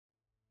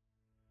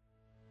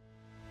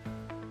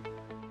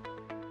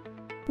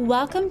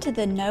Welcome to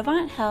the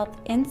Novant Health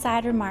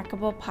Inside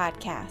Remarkable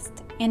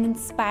podcast, an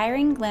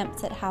inspiring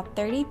glimpse at how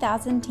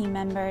 30,000 team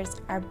members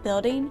are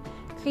building,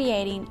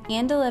 creating,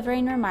 and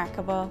delivering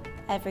remarkable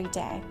every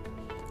day.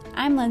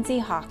 I'm Lindsay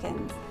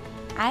Hawkins.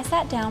 I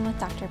sat down with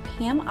Dr.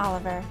 Pam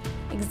Oliver,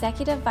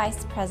 Executive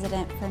Vice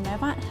President for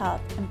Novant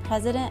Health and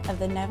President of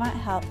the Novant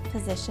Health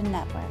Physician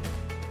Network.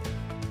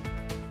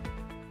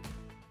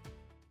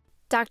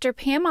 Dr.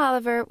 Pam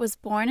Oliver was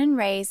born and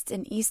raised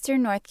in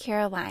Eastern North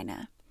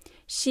Carolina.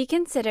 She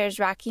considers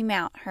Rocky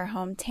Mount her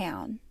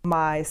hometown.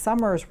 My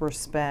summers were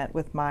spent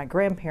with my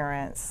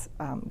grandparents,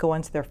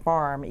 going to their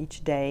farm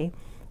each day.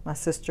 My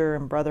sister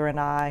and brother and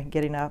I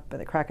getting up at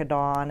the crack of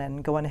dawn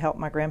and going to help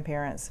my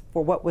grandparents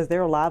for what was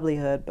their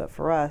livelihood, but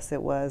for us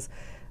it was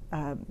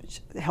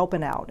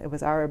helping out. It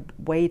was our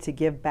way to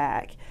give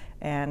back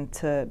and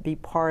to be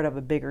part of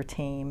a bigger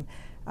team.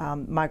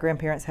 My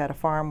grandparents had a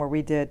farm where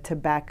we did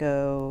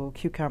tobacco,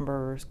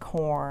 cucumbers,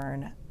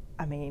 corn,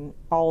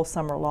 all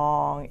summer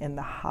long in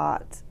the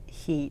hot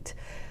heat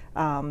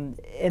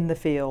in the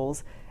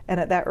fields. And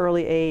at that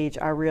early age,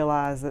 I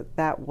realized that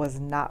that was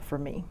not for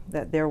me,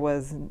 that there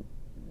was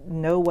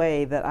no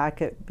way that I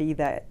could be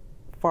that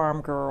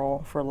farm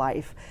girl for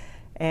life.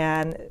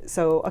 And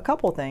so a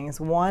couple things.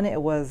 One,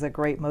 it was a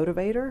great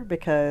motivator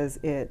because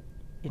it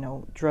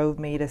drove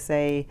me to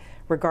say,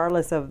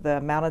 regardless of the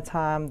amount of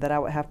time that I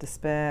would have to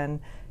spend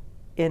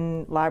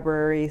in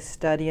libraries,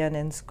 studying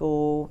in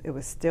school, it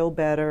was still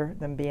better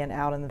than being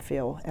out in the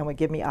field and would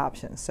give me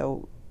options.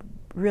 So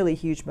really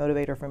huge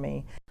motivator for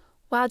me.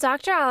 While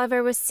Dr.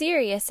 Oliver was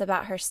serious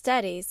about her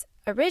studies,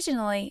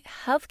 originally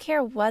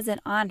healthcare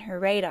wasn't on her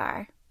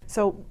radar.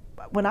 So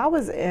when I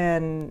was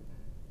in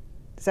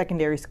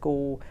secondary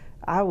school,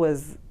 I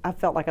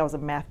felt like I was a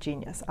math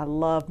genius. I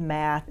loved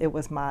math. It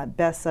was my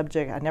best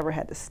subject. I never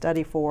had to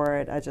study for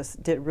it. I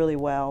just did really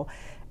well.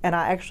 And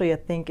I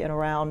think in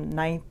around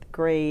 9th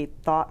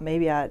grade, thought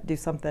maybe I'd do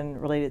something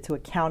related to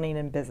accounting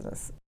and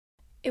business.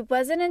 It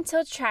wasn't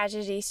until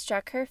tragedy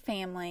struck her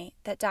family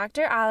that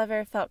Dr.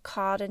 Oliver felt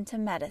called into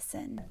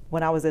medicine.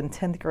 When I was in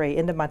 10th grade,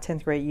 end of my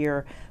 10th grade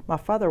year, my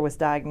father was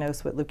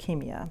diagnosed with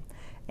leukemia.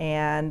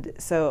 And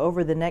so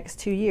over the next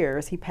 2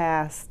 years, he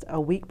passed a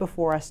week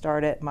before I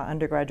started my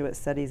undergraduate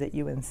studies at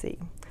UNC.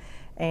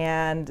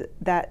 And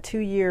that 2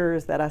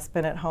 years that I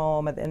spent at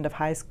home at the end of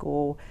high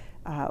school,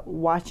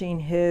 watching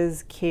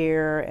his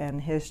care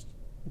and his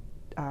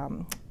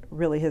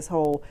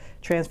whole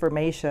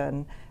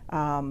transformation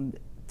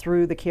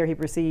through the care he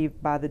received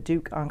by the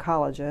Duke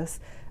oncologist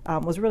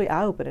was really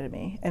eye-opening to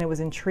me, and it was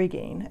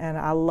intriguing. And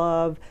I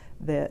love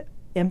the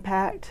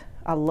impact.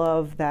 I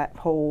love that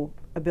whole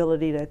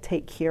ability to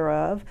take care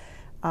of,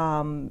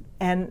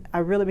 and I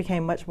really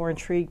became much more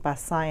intrigued by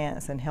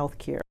science and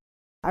healthcare.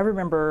 I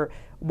remember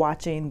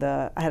watching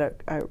I had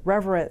a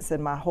reverence,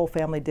 and my whole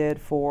family did,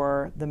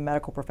 for the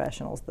medical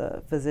professionals,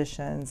 the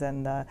physicians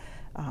and the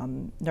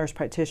nurse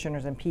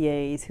practitioners and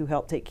PAs who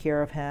helped take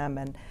care of him.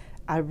 And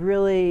I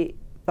really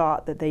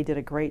thought that they did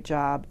a great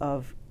job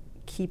of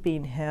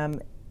keeping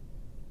him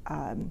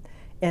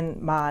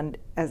in mind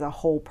as a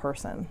whole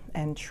person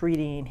and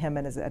treating him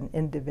as an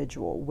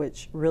individual,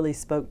 which really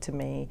spoke to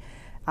me.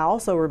 I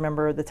also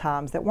remember the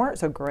times that weren't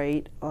so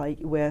great, like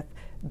with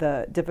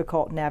the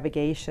difficult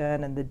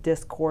navigation and the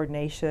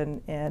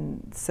discoordination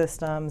in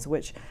systems,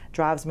 which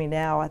drives me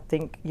now, I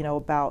think,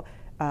 about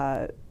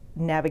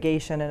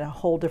navigation in a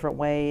whole different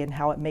way and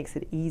how it makes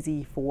it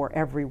easy for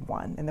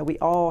everyone, and that we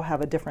all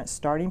have a different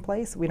starting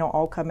place. We don't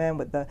all come in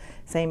with the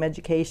same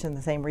education,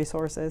 the same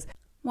resources.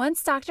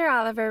 Once Dr.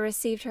 Oliver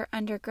received her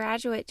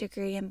undergraduate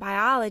degree in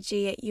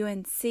biology at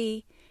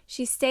UNC,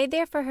 she stayed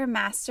there for her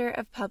Master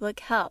of Public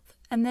Health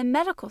and then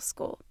medical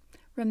school,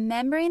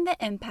 remembering the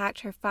impact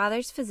her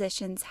father's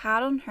physicians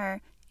had on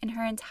her and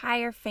her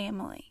entire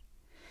family.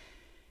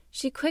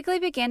 She quickly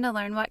began to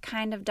learn what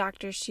kind of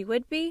doctor she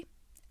would be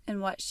and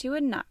what she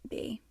would not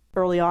be.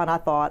 Early on, I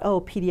thought,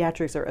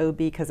 pediatrics or OB,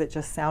 because it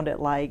just sounded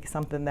like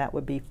something that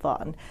would be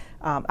fun.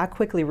 I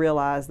quickly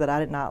realized that I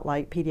did not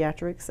like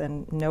pediatrics,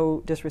 and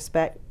no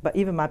disrespect, but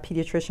even my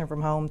pediatrician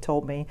from home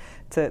told me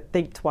to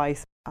think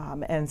twice.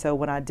 And so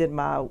when I did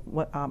my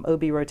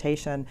OB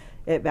rotation,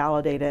 it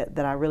validated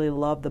that I really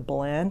loved the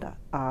blend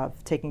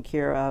of taking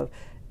care of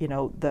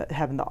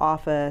having the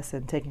office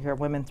and taking care of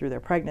women through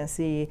their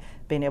pregnancy,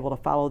 being able to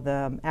follow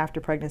them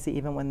after pregnancy,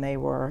 even when they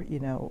were,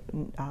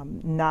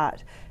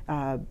 not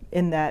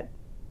in that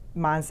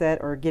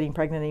mindset or getting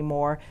pregnant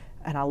anymore.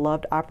 And I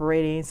loved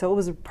operating. So it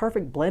was a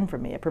perfect blend for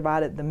me. It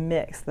provided the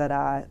mix that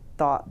I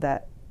thought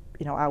that,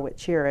 I would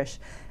cherish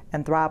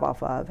and thrive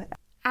off of.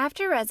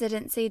 After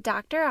residency,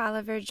 Dr.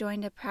 Oliver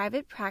joined a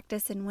private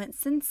practice in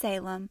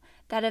Winston-Salem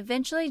that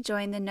eventually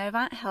joined the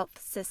Novant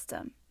Health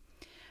system.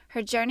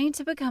 Her journey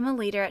to become a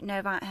leader at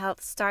Novant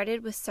Health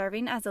started with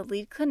serving as a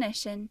lead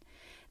clinician,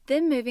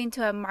 then moving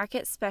to a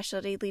market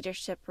specialty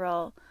leadership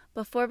role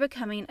before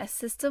becoming a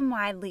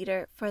system-wide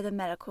leader for the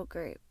medical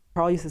group.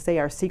 Carl used to say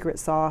our secret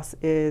sauce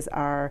is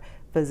our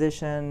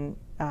physician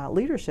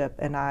leadership,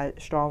 and I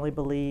strongly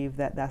believe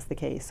that that's the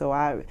case. So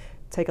I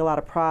take a lot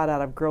of pride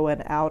out of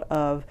growing out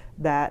of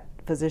that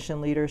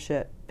physician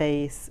leadership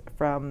base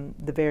from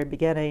the very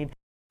beginning.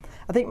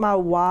 I think my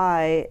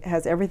why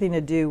has everything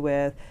to do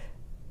with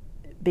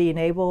being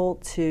able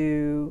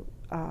to,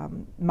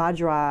 my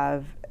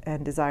drive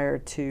and desire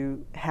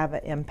to have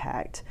an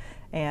impact.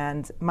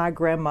 And my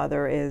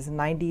grandmother is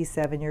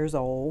 97 years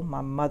old.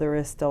 My mother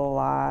is still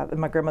alive, and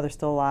my grandmother's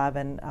still alive,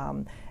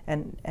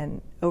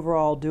 and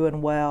overall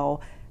doing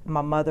well.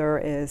 My mother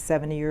is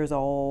 70 years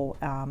old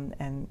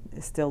and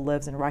still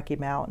lives in Rocky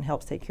Mount and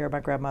helps take care of my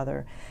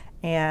grandmother.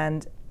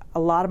 And a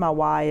lot of my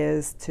why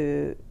is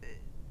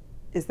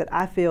that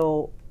I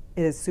feel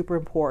it is super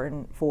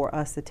important for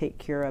us to take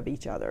care of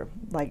each other.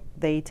 Like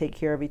they take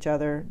care of each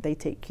other, they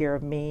take care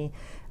of me,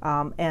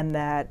 and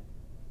that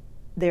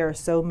there are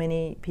so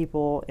many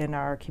people in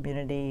our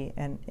community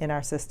and in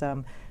our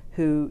system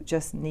who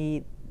just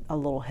need a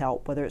little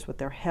help, whether it's with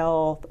their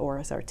health or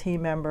as our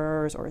team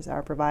members or as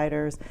our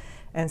providers.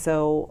 And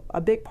so a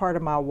big part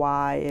of my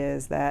why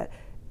is that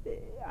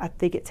I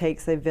think it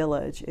takes a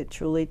village. It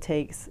truly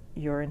takes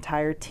your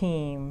entire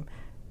team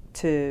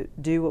to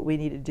do what we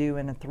need to do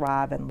and to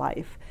thrive in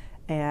life.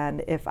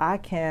 And if I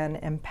can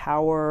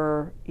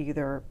empower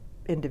either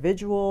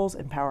individuals,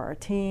 empower our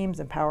teams,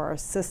 empower our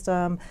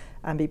system,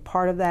 and be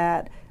part of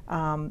that,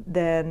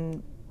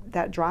 then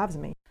that drives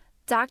me.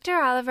 Dr.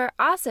 Oliver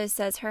also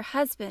says her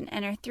husband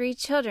and her 3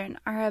 children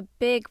are a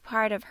big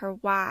part of her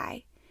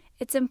why.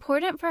 It's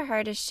important for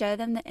her to show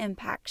them the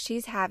impact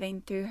she's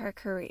having through her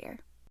career.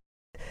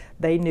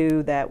 They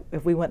knew that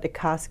if we went to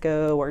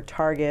Costco or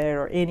Target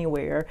or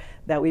anywhere,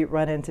 that we'd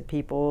run into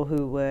people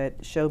who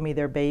would show me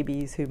their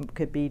babies who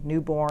could be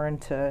newborn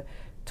to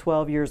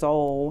 12 years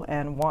old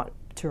and want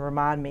to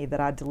remind me that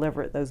I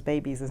delivered those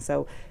babies. And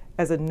so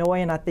as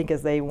annoying, I think,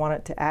 as they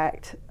wanted to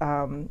act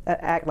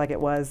like it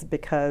was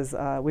because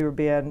we were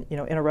being,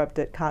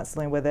 interrupted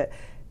constantly with it,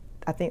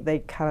 I think they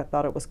kind of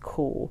thought it was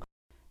cool.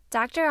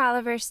 Dr.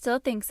 Oliver still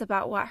thinks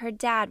about what her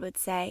dad would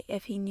say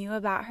if he knew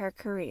about her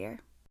career.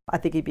 I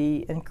think he'd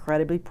be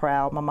incredibly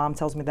proud. My mom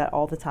tells me that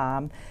all the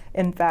time.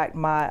 In fact,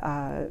 when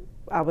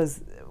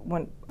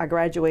I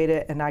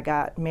graduated and I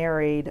got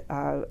married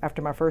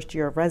after my first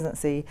year of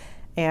residency,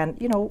 and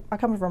I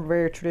come from a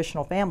very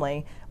traditional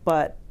family,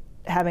 but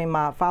having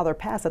my father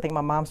pass, I think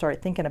my mom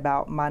started thinking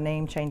about my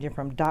name changing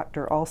from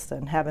Dr.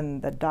 Alston, having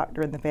the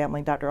doctor in the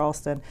family, Dr.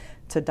 Alston,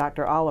 to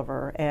Dr.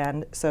 Oliver.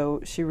 And so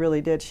she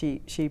really did.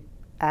 She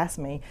asked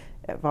me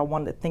if I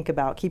wanted to think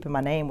about keeping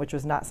my name, which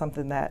was not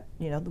something that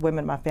the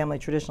women in my family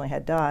traditionally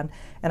had done.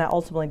 And I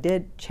ultimately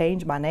did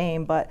change my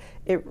name, but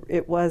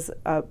it was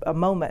a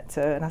moment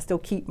and I still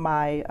keep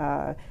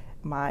my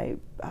my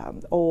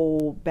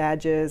old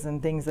badges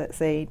and things that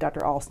say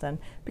Dr. Alston,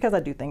 because I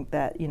do think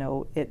that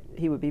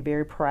he would be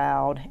very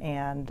proud,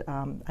 and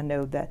I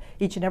know that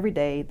each and every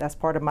day that's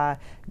part of my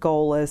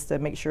goal is to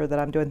make sure that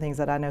I'm doing things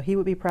that I know he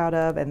would be proud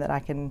of and that I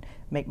can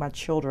make my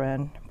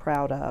children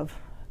proud of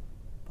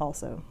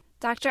also.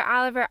 Dr.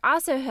 Oliver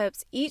also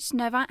hopes each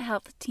Novant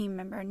Health team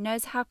member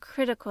knows how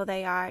critical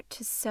they are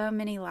to so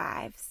many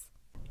lives.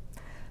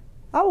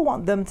 I would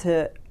want them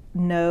to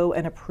know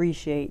and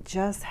appreciate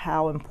just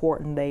how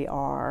important they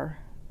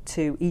are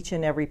to each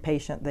and every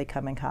patient they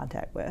come in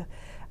contact with.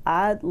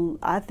 I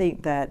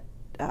think that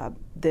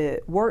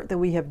the work that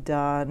we have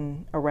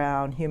done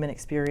around human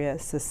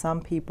experience to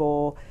some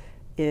people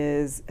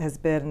has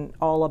been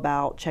all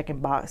about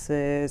checking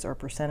boxes or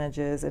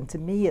percentages, and to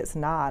me it's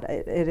not.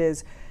 It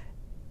is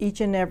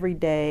each and every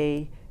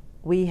day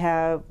we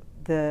have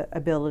the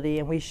ability,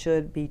 and we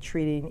should be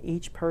treating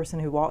each person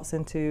who walks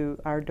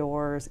into our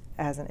doors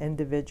as an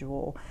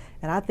individual.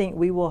 And I think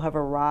we will have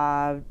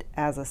arrived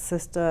as a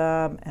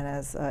system and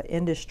as an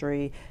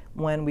industry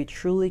when we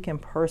truly can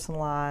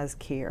personalize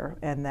care,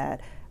 and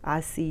that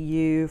I see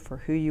you for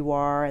who you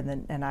are,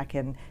 and I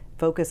can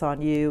focus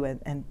on you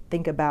and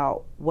think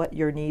about what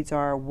your needs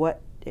are,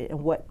 what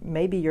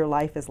maybe your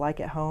life is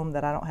like at home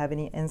that I don't have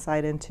any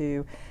insight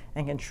into,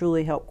 and can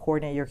truly help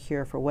coordinate your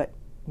care for what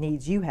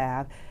needs you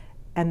have.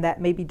 And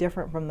that may be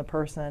different from the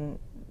person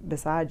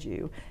beside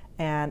you.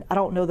 And I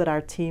don't know that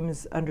our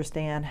teams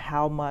understand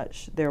how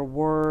much their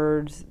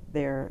words,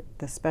 the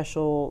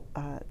special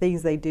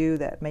things they do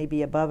that may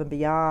be above and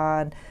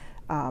beyond,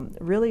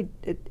 really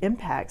it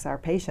impacts our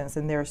patients.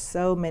 And there are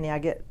so many.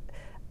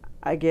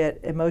 I get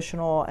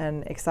emotional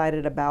and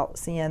excited about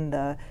seeing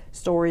the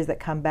stories that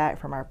come back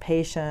from our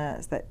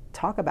patients that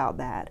talk about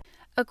that.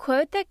 A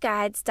quote that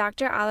guides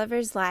Dr.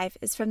 Oliver's life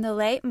is from the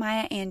late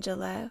Maya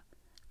Angelou.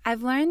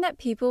 I've learned that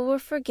people will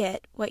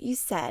forget what you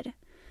said.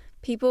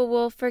 People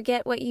will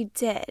forget what you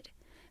did,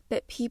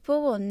 but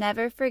people will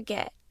never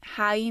forget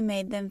how you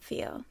made them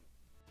feel.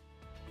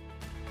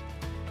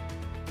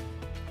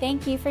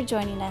 Thank you for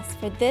joining us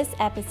for this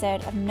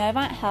episode of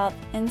Novant Health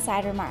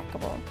Inside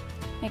Remarkable.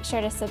 Make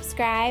sure to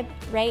subscribe,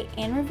 rate,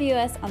 and review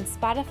us on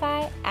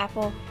Spotify,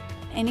 Apple,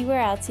 anywhere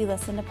else you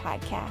listen to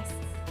podcasts.